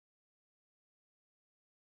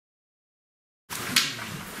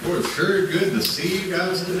Boy, it's sure good to see you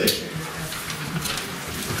guys today.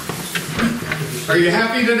 Are you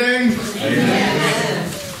happy today?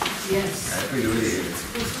 Yes. Happy to be here.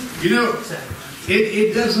 You know,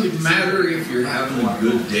 it doesn't matter if you're having a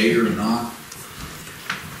good day or not,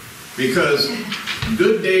 because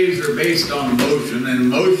good days are based on emotion, and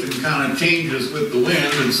emotion kind of changes with the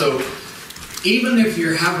wind. And so even if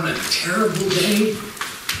you're having a terrible day,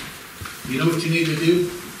 you know what you need to do?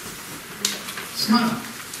 Smile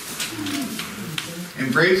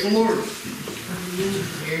and praise the Lord,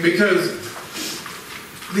 because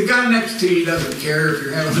the guy next to you doesn't care if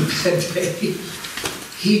you're having a bad day.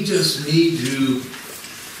 He just needs you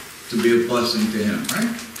to be a blessing to him,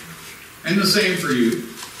 right? And the same for you.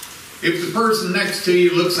 If the person next to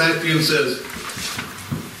you looks at you and says,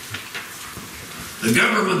 the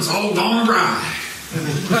government's all gone awry.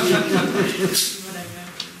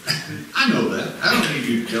 I know that. I don't need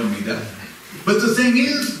you to tell me that. But the thing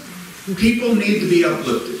is, people need to be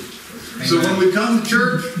uplifted. Amen. So when we come to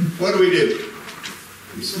church, what do?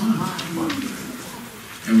 We smile.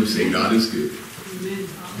 And we say, God is good. Amen.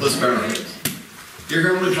 Let's bow our heads. Dear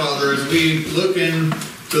Heavenly Father, as we look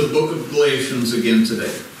into the book of Galatians again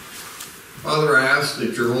today, Father, I ask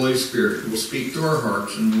that your Holy Spirit will speak to our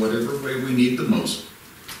hearts in whatever way we need the most.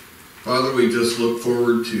 Father, we just look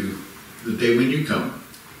forward to the day when you come.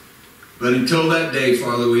 But until that day,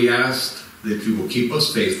 Father, we ask that you will keep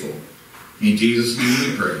us faithful. In Jesus' name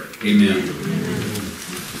we pray. Amen.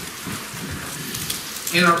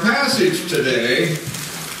 In our passage today,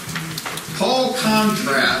 Paul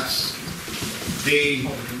contrasts the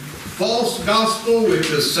false gospel, which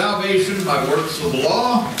is salvation by works of the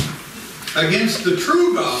law, against the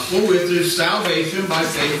true gospel, which is salvation by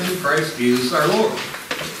faith in Christ Jesus our Lord.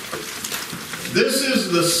 This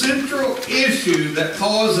is the central issue that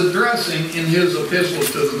Paul is addressing in his epistle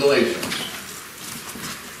to the Galatians.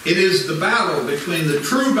 It is the battle between the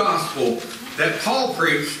true gospel that Paul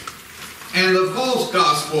preached and the false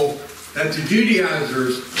gospel that the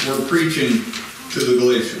Judaizers were preaching to the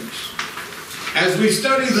Galatians. As we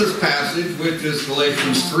study this passage, which is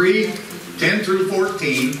Galatians 3, 10 through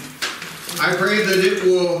 14, I pray that it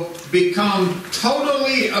will become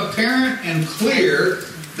totally apparent and clear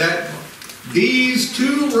that these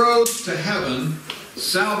two roads to heaven,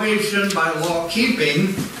 salvation by law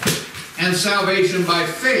keeping and salvation by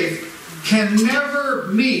faith, can never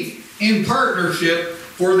meet in partnership,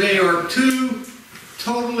 for they are two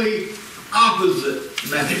totally opposite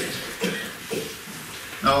methods.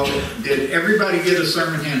 Now, did everybody get a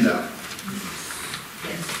sermon handout?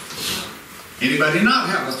 Anybody not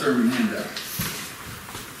have a sermon handout?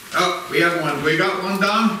 Oh, we have one. We got one,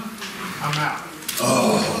 Don? I'm out.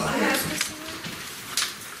 Oh.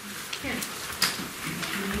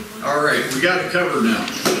 All right, we got it covered now.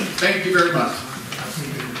 Thank you very much.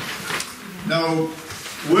 Now,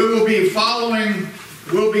 we'll be following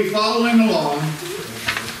along,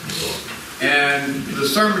 and the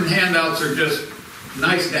sermon handouts are just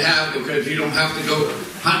nice to have because you don't have to go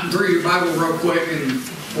hunting through your Bible real quick, and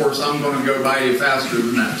of course I'm going to go by you faster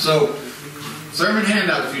than that. So, sermon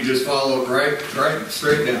handouts, you just follow it right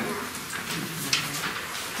straight down.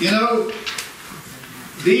 You know,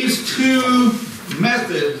 these two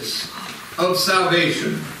methods of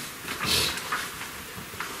salvation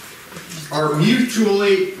are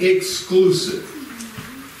mutually exclusive.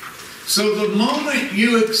 So the moment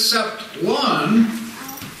you accept one,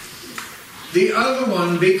 the other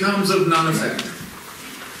one becomes of none effect.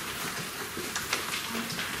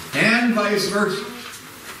 And vice versa.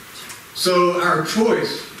 So our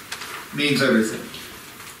choice means everything.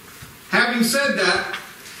 Having said that,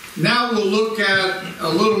 now we'll look at a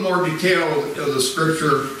little more detail of the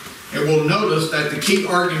scripture, and we'll notice that the key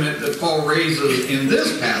argument that Paul raises in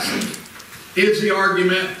this passage is the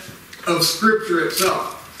argument of scripture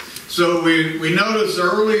itself. So we noticed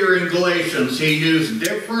earlier in Galatians he used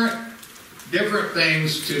different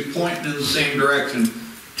things to point in the same direction.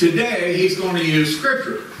 Today he's going to use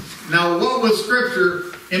scripture. Now, what was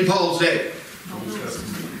scripture in Paul's day?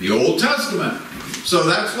 The Old Testament. So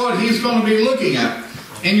that's what he's going to be looking at.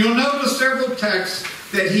 And you'll notice several texts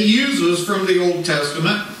that he uses from the Old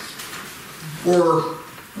Testament. For,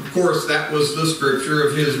 of course, that was the scripture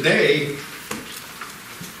of his day.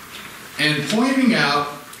 And pointing out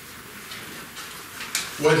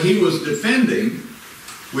what he was defending,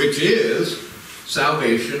 which is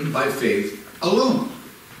salvation by faith alone.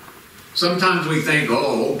 Sometimes we think,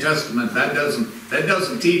 oh, Old Testament, that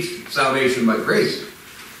doesn't teach salvation by grace.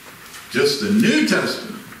 Just the New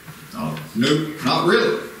Testament. No, not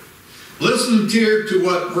really. Listen here to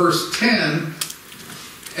what verse 10,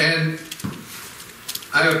 and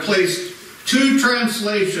I have placed two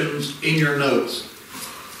translations in your notes.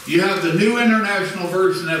 You have the New International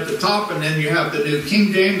Version at the top, and then you have the New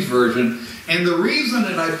King James Version. And the reason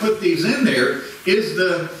that I put these in there is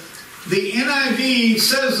the NIV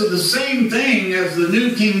says the same thing as the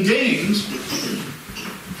New King James,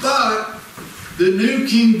 but the New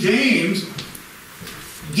King James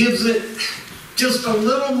gives it just a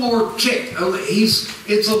little more kick.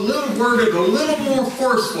 It's a little worded a little more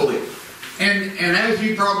forcefully. And as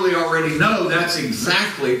you probably already know, that's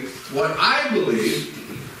exactly what I believe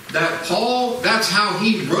that Paul, that's how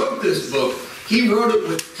he wrote this book. He wrote it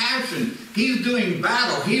with passion. He's doing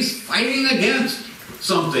battle. He's fighting against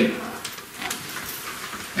something.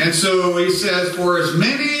 And so he says, for as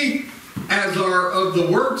many as are of the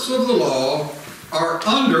works of the law are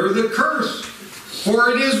under the curse. For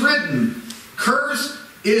it is written, cursed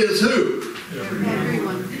is who?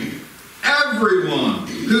 Everyone. Everyone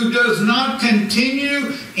who does not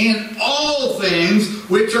continue in all things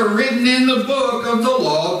which are written in the book of the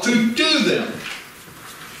law to do them.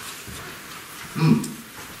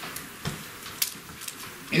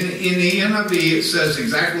 In the NIV it says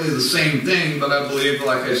exactly the same thing, but I believe,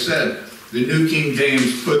 like I said, the New King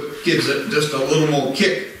James gives it just a little more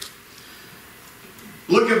kick.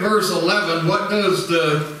 Look at verse 11. What does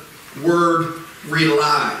the word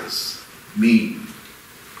relies mean?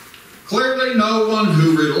 Clearly no one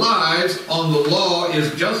who relies on the law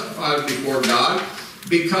is justified before God,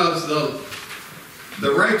 because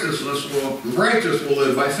the righteous will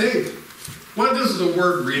live by faith. What does the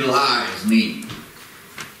word relies mean?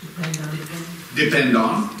 Depend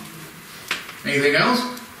on. Anything else?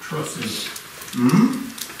 Trust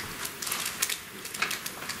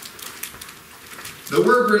The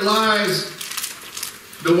word relies,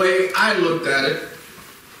 the way I looked at it,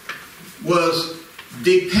 was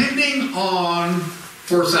depending on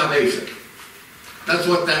for salvation. That's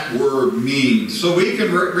what that word means. So we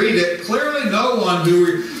can read it. Clearly no one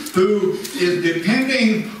who is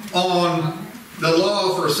depending on the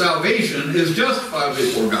law for salvation is justified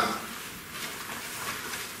before God.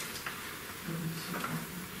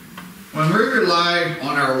 When we rely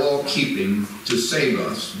on our law keeping to save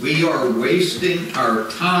us, we are wasting our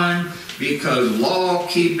time, because law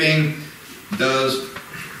keeping does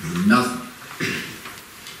nothing.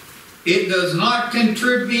 It does not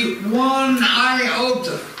contribute one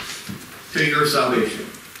iota to your salvation.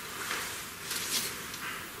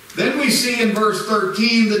 Then we see in verse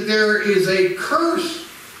 13 that there is a curse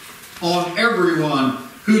on everyone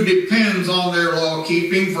who depends on their law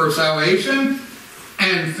keeping for salvation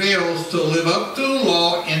and fails to live up to the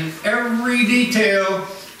law in every detail,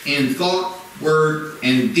 in thought, word,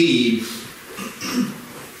 and deed.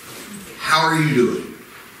 How are you doing?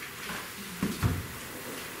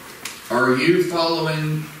 Are you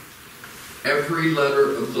following every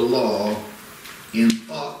letter of the law in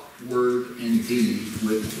thought, word, and deed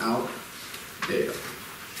without fail?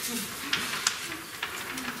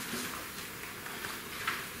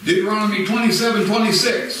 Deuteronomy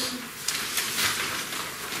 27:26.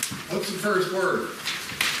 What's the first word?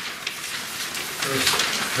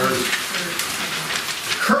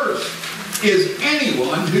 Cursed is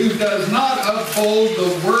anyone who does not uphold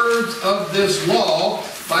the words of this law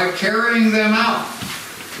by carrying them out.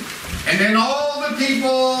 And then all the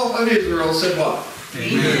people of Israel said what?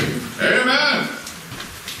 Amen. Amen.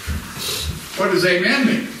 What does amen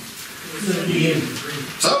mean?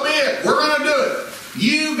 So be it. We're going to do it.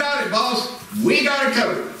 You got it, boss. We got it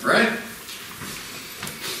covered, right?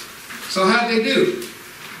 So how'd they do?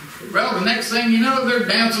 Well, the next thing you know, they're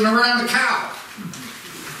dancing around a cow.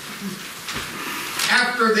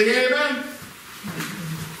 After the amen.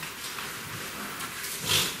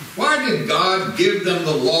 Why did God give them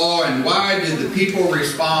the law, and why did the people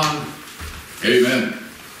respond, amen?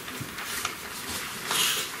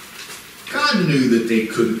 God knew that they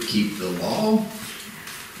couldn't keep the law.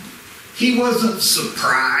 He wasn't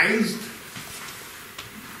surprised.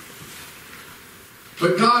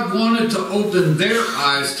 But God wanted to open their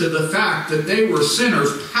eyes to the fact that they were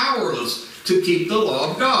sinners, powerless to keep the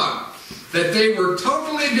law of God. That they were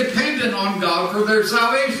totally dependent on God for their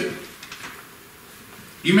salvation.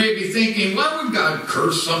 You may be thinking, why would God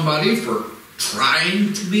curse somebody for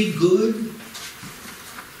trying to be good?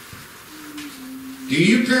 Do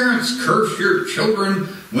you parents curse your children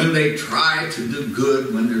when they try to do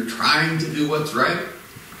good, when they're trying to do what's right?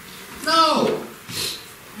 No.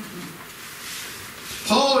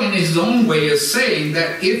 Paul, in his own way, is saying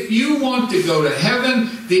that if you want to go to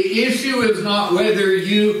heaven, the issue is not whether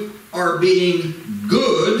you are being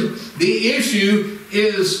good. The issue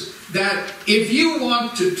is that if you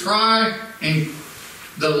want to try and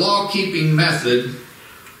the law-keeping method,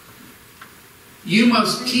 You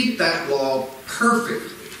must keep that law perfectly,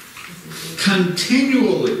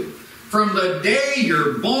 continually. From the day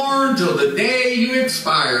you're born till the day you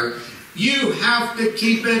expire, you have to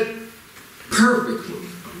keep it perfectly.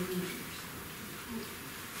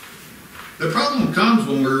 The problem comes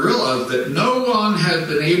when we realize that no one has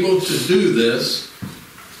been able to do this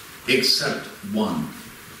except one.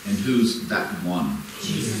 And who's that one?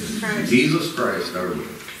 Jesus Christ. Jesus Christ, our Lord.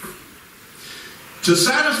 To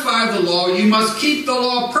satisfy the law, you must keep the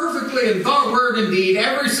law perfectly in thought, word, and deed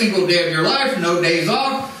every single day of your life, no days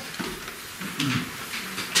off.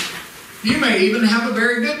 You may even have a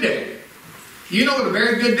very good day. You know what a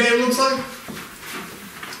very good day looks like?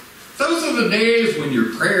 Those are the days when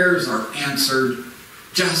your prayers are answered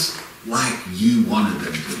just like you wanted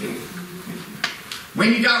them to be.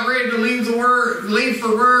 When you got ready to leave for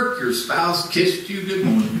work, your spouse kissed you good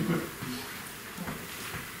morning.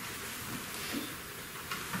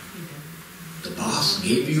 The boss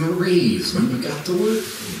gave you a raise when you got to work.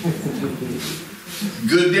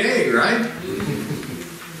 Good day, right?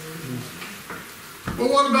 Well,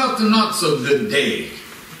 what about the not so good day?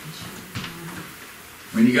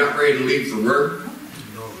 When you got ready to leave for work,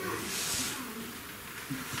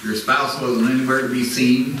 your spouse wasn't anywhere to be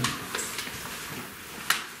seen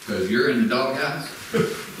because you're in the doghouse.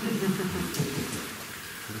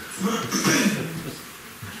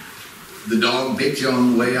 The dog bit you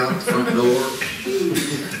on the way out the front door.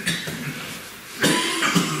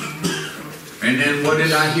 And then what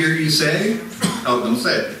did I hear you say? Oh, don't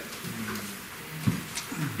say it.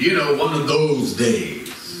 You know, one of those days.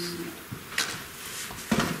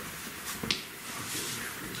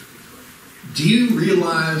 Do you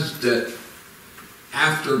realize that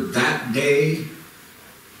after that day,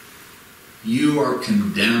 you are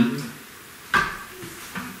condemned?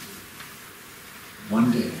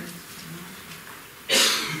 One day.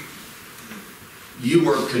 You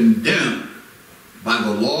are condemned by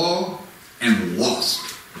the law and lost.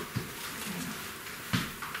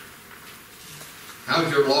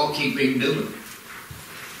 How's your law keeping doing?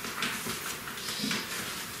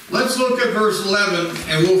 Let's look at verse 11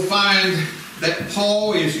 and we'll find that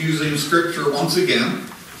Paul is using scripture once again.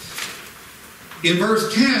 In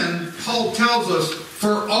verse 10, Paul tells us,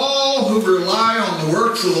 for all who rely on the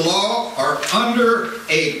works of the law are under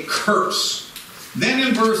a curse. Then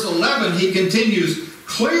in verse 11, he continues,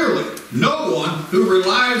 clearly, no one who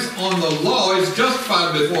relies on the law is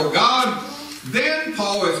justified before God. Then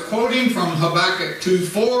Paul is quoting from Habakkuk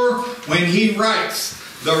 2:4 when he writes,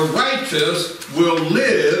 the righteous will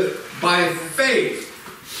live by faith.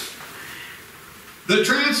 The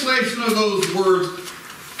translation of those words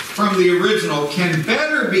from the original can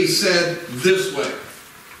better be said this way.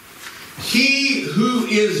 He who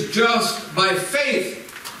is just by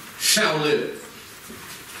faith shall live.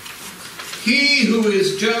 He who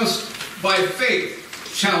is just by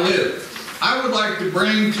faith shall live. I would like to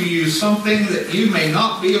bring to you something that you may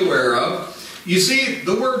not be aware of. You see,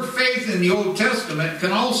 the word faith in the Old Testament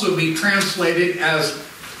can also be translated as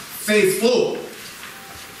faithful.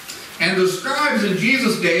 And the scribes in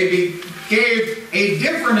Jesus' day gave a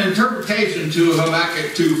different interpretation to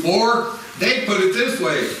Habakkuk 2:4. They put it this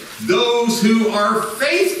way, those who are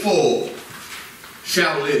faithful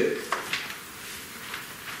shall live.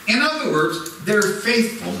 In other words, their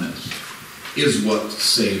faithfulness is what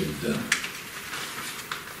saved them.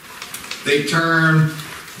 They turned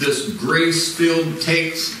this grace-filled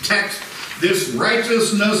text, this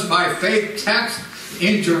righteousness by faith text,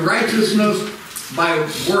 into righteousness by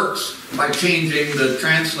works, by changing the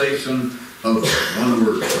translation of one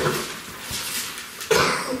word.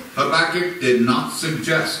 Habakkuk did not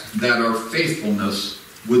suggest that our faithfulness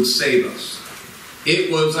would save us.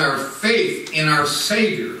 It was our faith in our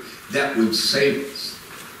Savior that would save us.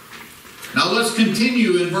 Now let's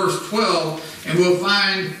continue in verse 12, and we'll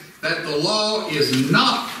find that the law is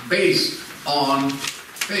not based on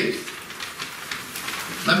faith.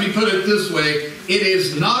 Let me put it this way. It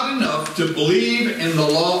is not enough to believe in the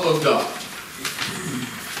law of God.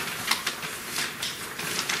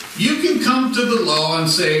 You can come to the law and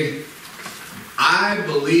say, I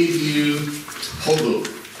believe you totally.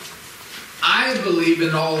 I believe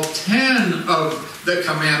in all 10 of the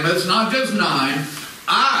commandments, not just 9.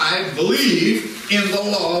 I believe in the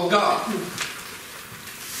law of God.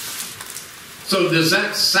 So does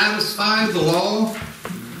that satisfy the law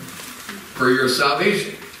for your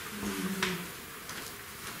salvation?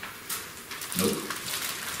 Nope.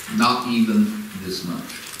 Not even this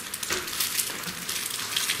much.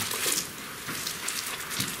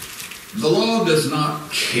 The law does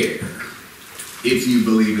not care if you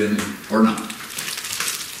believe in it or not.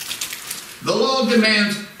 The law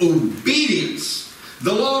demands obedience.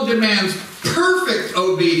 The law demands perfect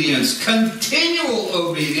obedience, continual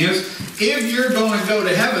obedience, if you're going to go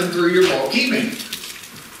to heaven through your law keeping.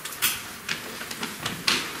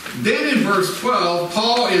 Then in verse 12,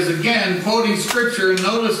 Paul is again quoting Scripture, and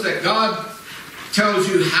notice that God tells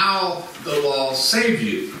you how the law saved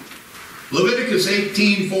you. Leviticus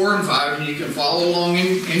 18, 4 and 5, and you can follow along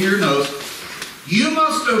in your notes. You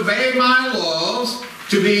must obey my laws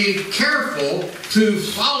to be careful to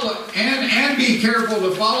follow, and be careful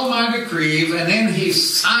to follow my decrees. And then he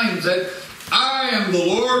signs it, I am the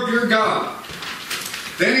Lord your God.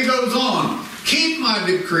 Then he goes on, keep my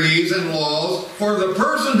decrees and laws, for the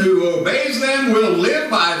person who obeys them will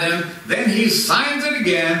live by them. Then he signs it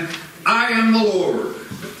again, I am the Lord.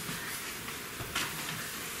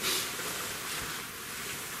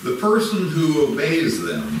 The person who obeys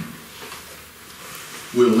them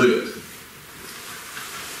will live.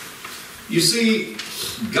 You see,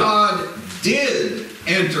 God did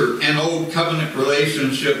enter an old covenant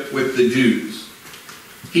relationship with the Jews.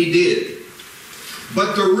 He did.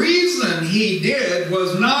 But the reason he did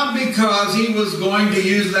was not because he was going to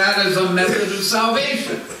use that as a method of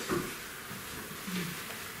salvation.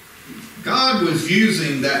 God was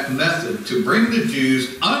using that method to bring the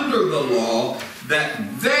Jews under the law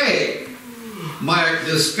that they might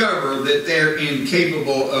discover that they're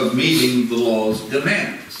incapable of meeting the law's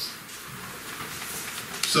demands,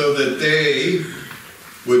 so that they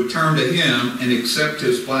would turn to him and accept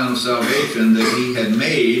his plan of salvation that he had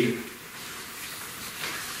made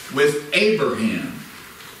with Abraham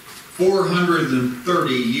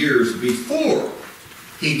 430 years before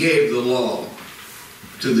he gave the law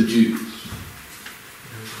to the Jews.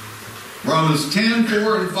 Romans 10,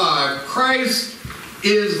 4 and 5, Christ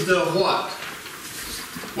is the what?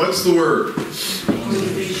 What's the word?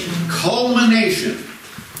 Culmination.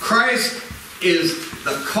 Christ is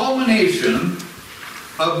the culmination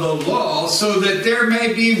of the law, so that there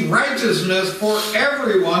may be righteousness for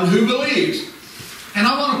everyone who believes. And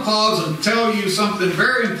I want to pause and tell you something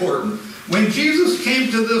very important. When Jesus came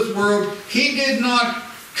to this world, he did not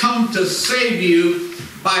come to save you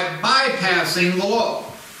by bypassing the law.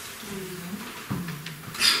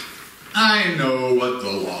 I know what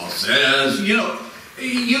the law says. You know,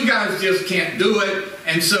 you guys just can't do it.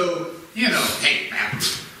 And so, you know, hey, man,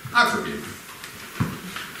 I forgive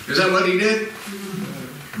you. Is that what he did?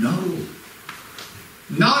 No.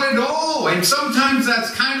 Not at all. And sometimes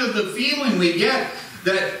that's kind of the feeling we get,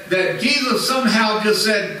 that Jesus somehow just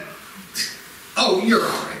said, oh, you're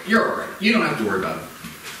all right. You're all right. You don't have to worry about it.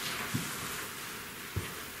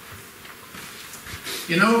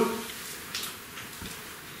 You know,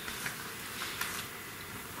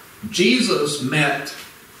 Jesus met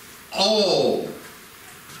all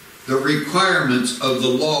the requirements of the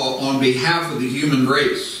law on behalf of the human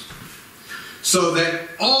race, so that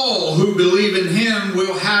all who believe in him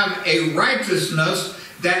will have a righteousness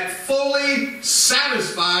that fully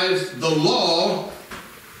satisfies the law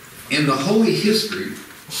in the holy history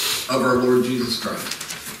of our Lord Jesus Christ.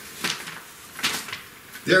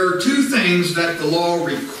 There are two things that the law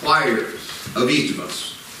requires of each of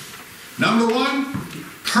us. Number one,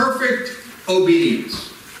 perfect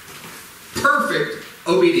obedience. Perfect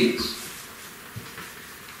obedience.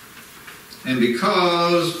 And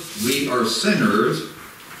because we are sinners,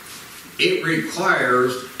 it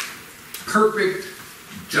requires perfect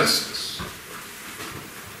justice.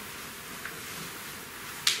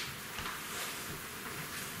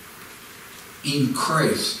 In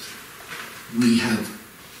Christ, we have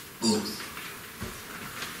both.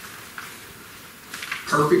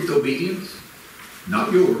 Perfect obedience,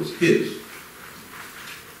 not yours, his.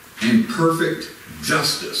 And perfect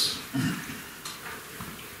justice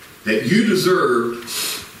that you deserved,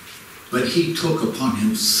 but he took upon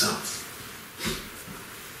himself.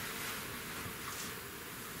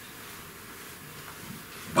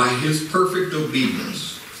 By his perfect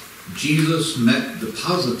obedience, Jesus met the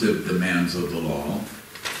positive demands of the law,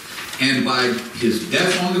 and by his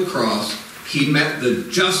death on the cross, he met the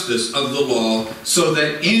justice of the law, so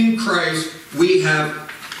that in Christ we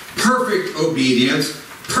have perfect obedience,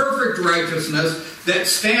 perfect righteousness that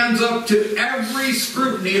stands up to every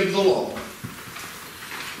scrutiny of the law.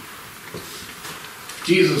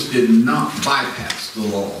 Jesus did not bypass the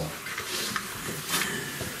law.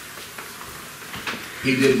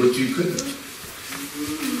 He did what you couldn't.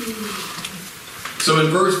 So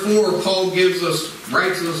in verse 4, Paul gives us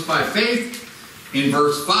righteousness by faith. In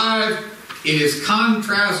verse 5, it is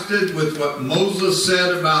contrasted with what Moses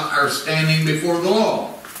said about our standing before the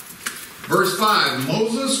law. Verse 5,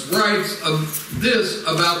 Moses writes of this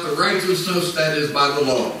about the righteousness that is by the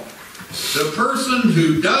law. The person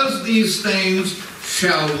who does these things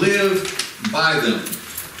shall live by them.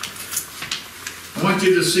 I want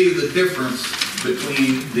you to see the difference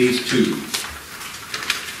between these two.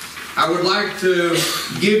 I would like to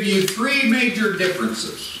give you three major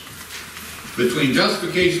differences between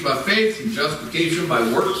justification by faith and justification by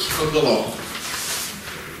works of the law.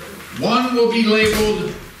 One will be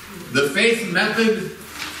labeled the faith method,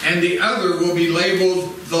 and the other will be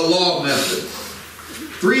labeled the law method.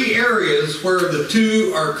 Three areas where the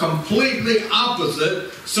two are completely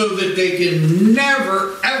opposite, so that they can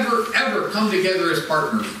never, ever, ever come together as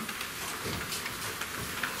partners.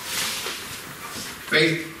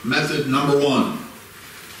 Faith method number one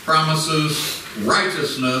promises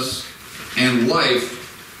righteousness and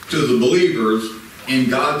life to the believers in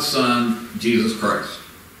God's Son, Jesus Christ.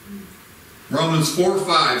 Romans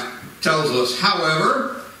 4:5 tells us,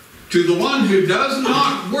 however, to the one who does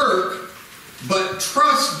not work, but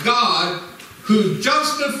trusts God, who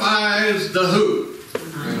justifies the who?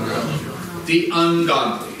 The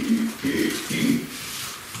ungodly.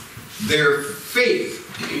 Their faith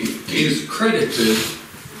is credited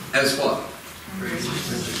as what?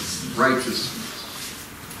 Righteousness.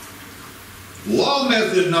 Law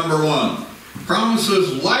method number one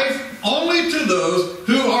promises life only to those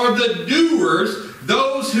who are the doers,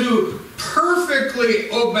 those who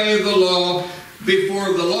perfectly obey the law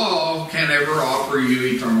before the law can ever offer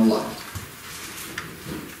you eternal life.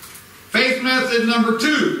 Faith method number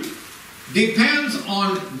two depends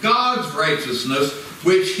on God's righteousness,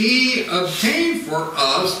 which He obtained for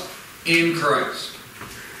us in Christ.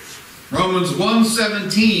 Romans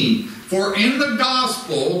 1:17, for in the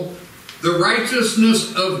gospel the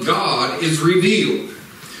righteousness of God is revealed,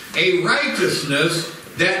 a righteousness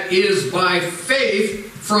that is by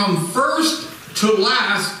faith from first to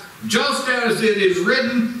last, just as it is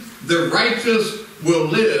written, the righteous will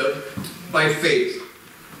live by faith.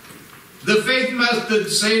 The faith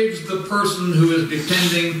method saves the person who is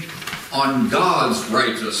depending on God's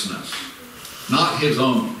righteousness, not his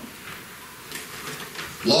own.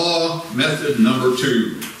 Law method number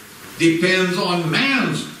two depends on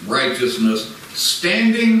man's righteousness,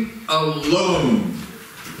 standing alone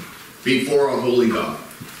before a holy God.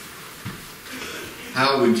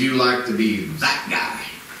 How would you like to be that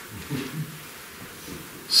guy?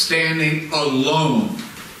 Standing alone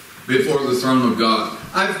before the throne of God.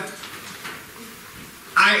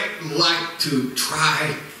 I like to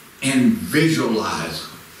try and visualize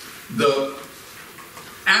the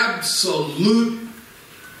absolute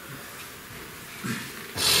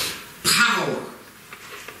power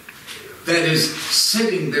that is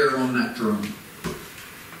sitting there on that throne.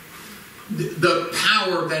 The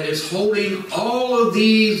power that is holding all of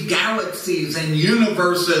these galaxies and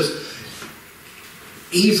universes.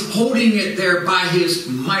 He's holding it there by His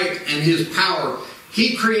might and His power.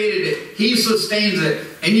 He created it. He sustains it.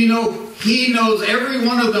 And you know, He knows every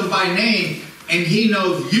one of them by name. And He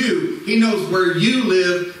knows you. He knows where you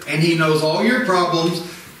live. And He knows all your problems.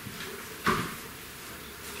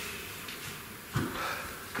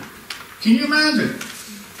 Can you imagine?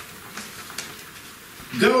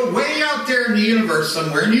 Go way out there in the universe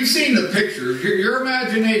somewhere, and you've seen the pictures. Your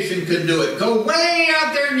imagination can do it. Go way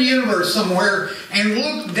out there in the universe somewhere and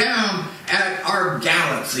look down at our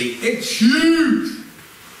galaxy. It's huge.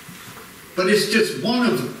 But it's just one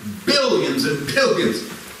of billions and billions.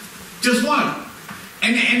 Just one.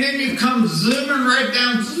 And then you come zooming right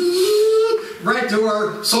down, right to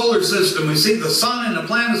our solar system. We see the sun and the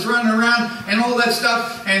planets running around and all that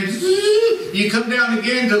stuff. And you come down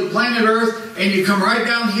again to the planet Earth, and you come right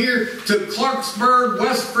down here to Clarksburg,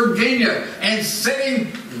 West Virginia. And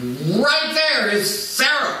sitting right there is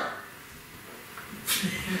Sarah.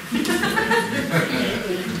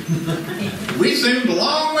 We zoomed a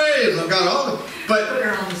long ways. I've got all the... But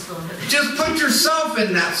just put yourself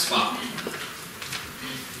in that spot.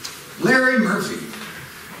 Larry Murphy.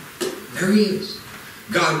 There he is.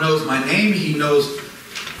 God knows my name. He knows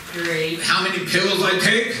how many pills I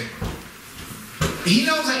take. He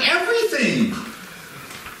knows everything.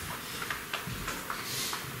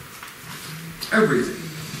 Everything.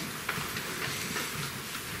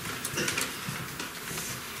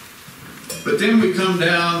 But then we come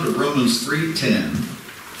down to Romans 3:10.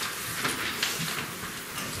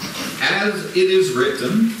 As it is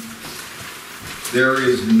written, there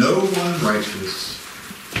is no one righteous,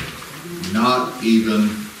 not even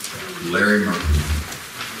Larry Murphy.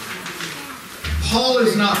 Paul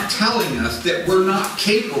is not telling us that we're not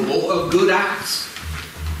capable of good acts.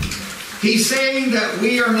 He's saying that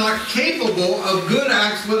we are not capable of good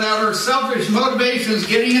acts without our selfish motivations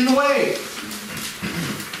getting in the way.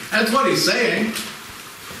 That's what he's saying.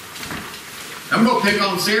 I'm going to pick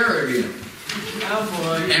on Sarah again. Oh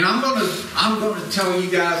boy. And I'm going to tell you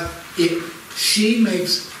guys, she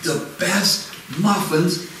makes the best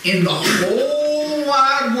muffins in the whole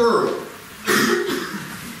wide world.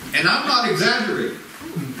 And I'm not exaggerating.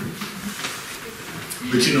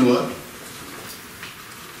 But you know what?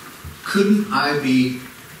 Couldn't I be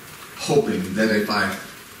hoping that if I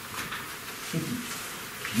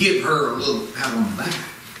give her a little pat on the back,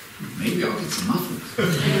 maybe I'll get some muffins.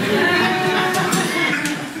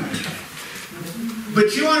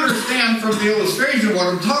 But you understand from the illustration what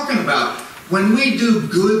I'm talking about. When we do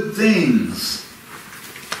good things,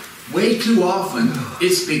 way too often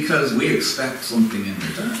it's because we expect something in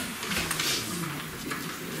return.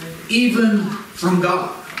 Even from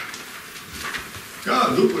God.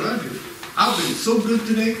 God, look what I did. I've been so good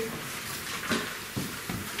today.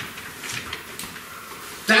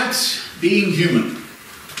 That's being human.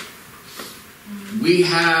 We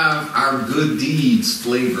have our good deeds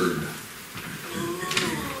flavored.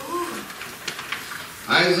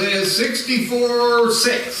 Isaiah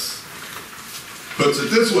 64:6 puts it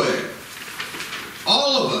this way.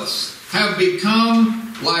 All of us have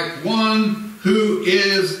become like one who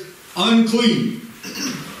is unclean,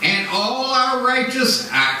 and all our righteous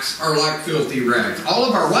acts are like filthy rags. All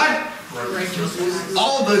of our what? Righteousness.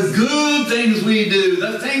 All the good things we do,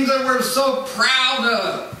 the things that we're so proud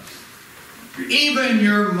of. Even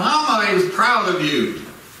your mama is proud of you.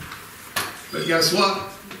 But guess what?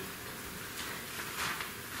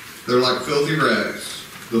 They're like filthy rags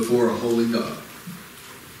before a holy God.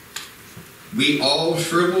 We all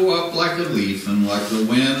shrivel up like a leaf, and like the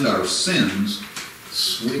wind, our sins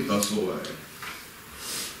sweep us away.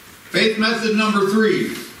 Faith method number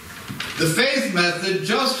 3. The faith method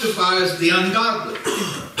justifies the ungodly.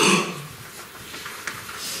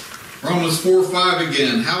 Romans 4:5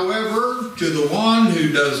 again. However, to the one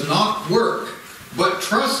who does not work, but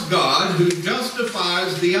trusts God, who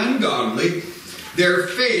justifies the ungodly, their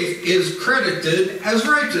faith is credited as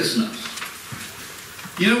righteousness.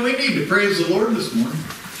 You know, we need to praise the Lord this morning.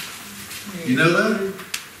 You know that?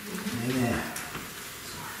 Amen.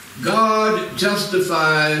 God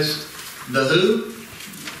justifies the who?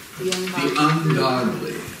 The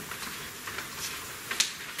ungodly.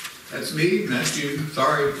 That's me, that's you.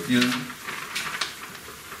 Sorry, you know.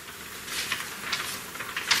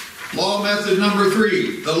 Law method number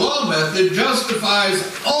 3. The law method justifies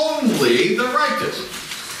only the righteous.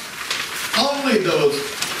 Only those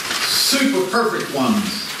super perfect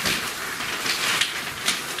ones.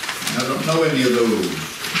 I don't know any of those.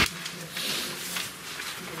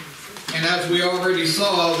 And as we already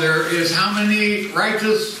saw, there is how many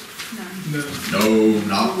righteous? No,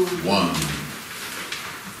 not one.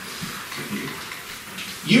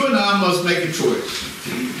 You and I must make a choice.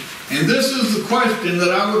 And this is the question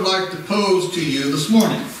that I would like to pose to you this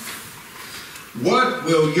morning. What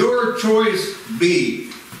will your choice be?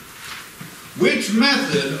 Which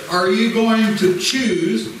method are you going to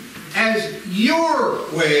choose as your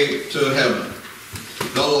way to heaven?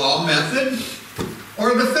 The law method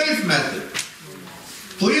or the faith method?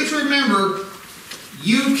 Please remember,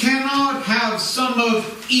 you cannot have some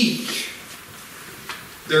of each.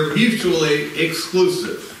 They're mutually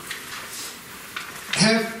exclusive.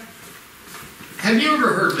 Have you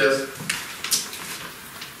ever heard this?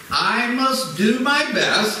 I must do my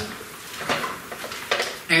best,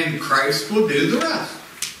 and Christ will do the rest.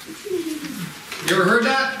 You ever heard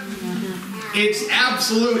that? It's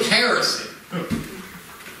absolute heresy.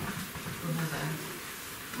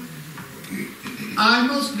 I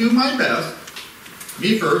must do my best,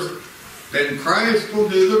 me first, then Christ will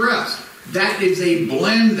do the rest. That is a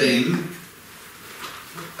blending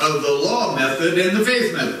of the law method and the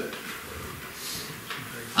faith method.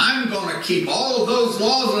 I'm going to keep all of those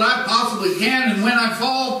laws that I possibly can, and when I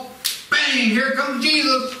fall, bang, here comes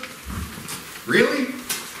Jesus. Really?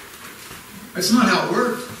 That's not how it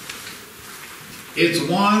works. It's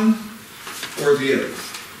one or the other.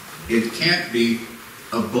 It can't be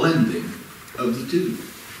a blending of the two.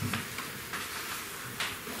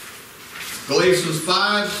 Galatians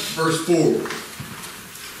 5, verse 4.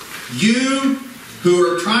 You who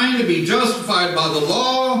are trying to be justified by the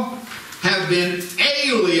law have been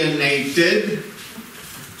alienated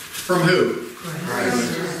from who?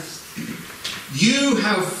 Christ. You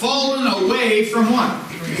have fallen away from what?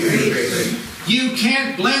 Grace. You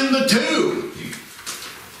can't blend the two.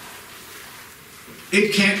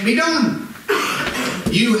 It can't be done.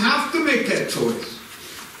 You have to make that choice.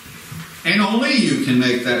 And only you can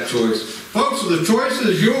make that choice. Folks, the choice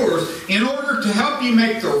is yours. In order to help you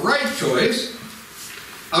make the right choice,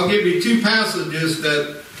 I'll give you 2 passages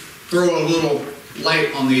that throw a little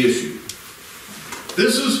light on the issue.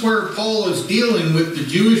 This is where Paul is dealing with the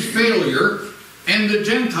Jewish failure and the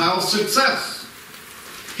Gentile success.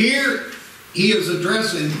 Here, he is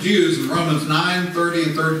addressing Jews in Romans 9, 30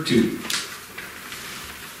 and 32.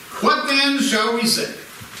 What then shall we say?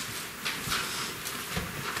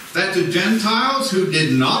 That the Gentiles who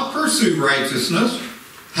did not pursue righteousness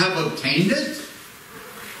have obtained it?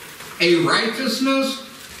 A righteousness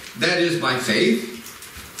that is by faith?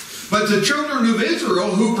 But the children of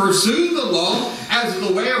Israel who pursue the law as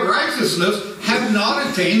the way of righteousness have not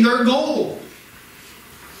attained their goal.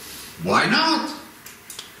 Why not?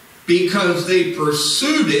 Because they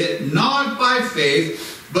pursued it not by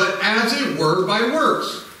faith, but as it were by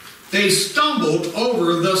works. They stumbled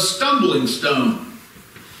over the stumbling stone.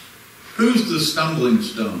 Who's the stumbling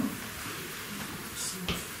stone?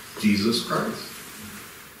 Jesus Christ.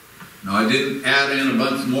 Now, I didn't add in a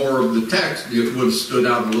bunch more of the text. It would have stood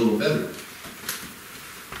out a little better.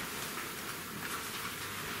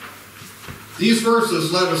 These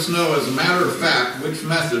verses let us know, as a matter of fact, which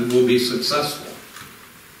method will be successful.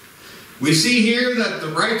 We see here that the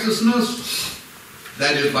righteousness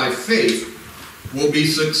that is by faith will be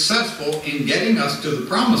successful in getting us to the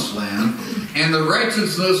promised land, and the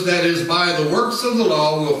righteousness that is by the works of the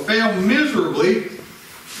law will fail miserably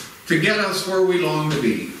to get us where we long to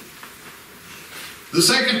be. The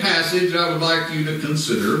second passage I would like you to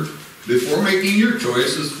consider before making your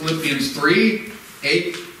choice is Philippians 3,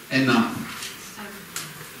 8, and 9.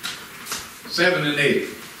 7 and 8.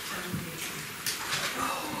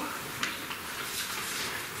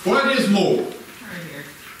 What is more?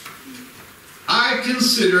 I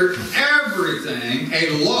consider everything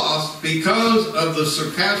a loss because of the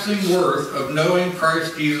surpassing worth of knowing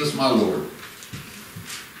Christ Jesus my Lord,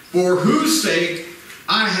 for whose sake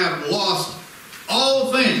I have lost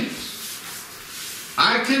all things.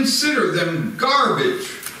 I consider them garbage,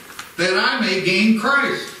 that I may gain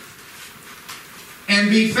Christ, and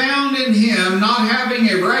be found in him, not having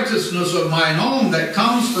a righteousness of mine own that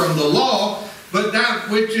comes from the law, but that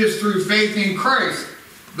which is through faith in Christ,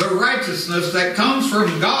 the righteousness that comes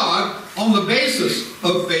from God on the basis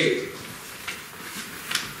of faith.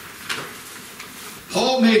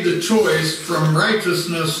 Paul made the choice from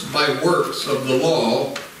righteousness by works of the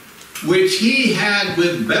law, which he had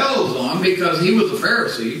with bells on because he was a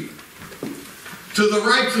Pharisee, to the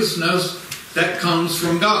righteousness that comes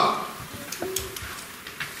from God.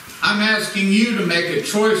 I'm asking you to make a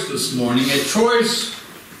choice this morning, a choice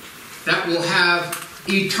that will have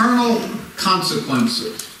eternal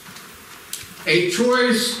consequences. A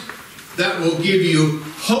choice that will give you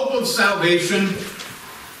hope of salvation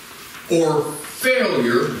or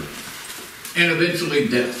failure and eventually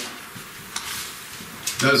death.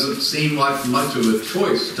 Doesn't seem like much of a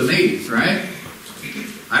choice to me, right?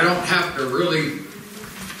 I don't have to really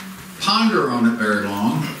ponder on it very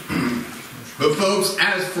long. But folks,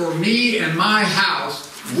 as for me and my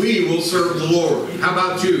house, we will serve the Lord. How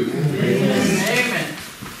about you? Amen.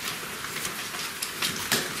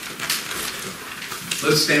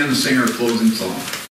 Let's stand and sing our closing song.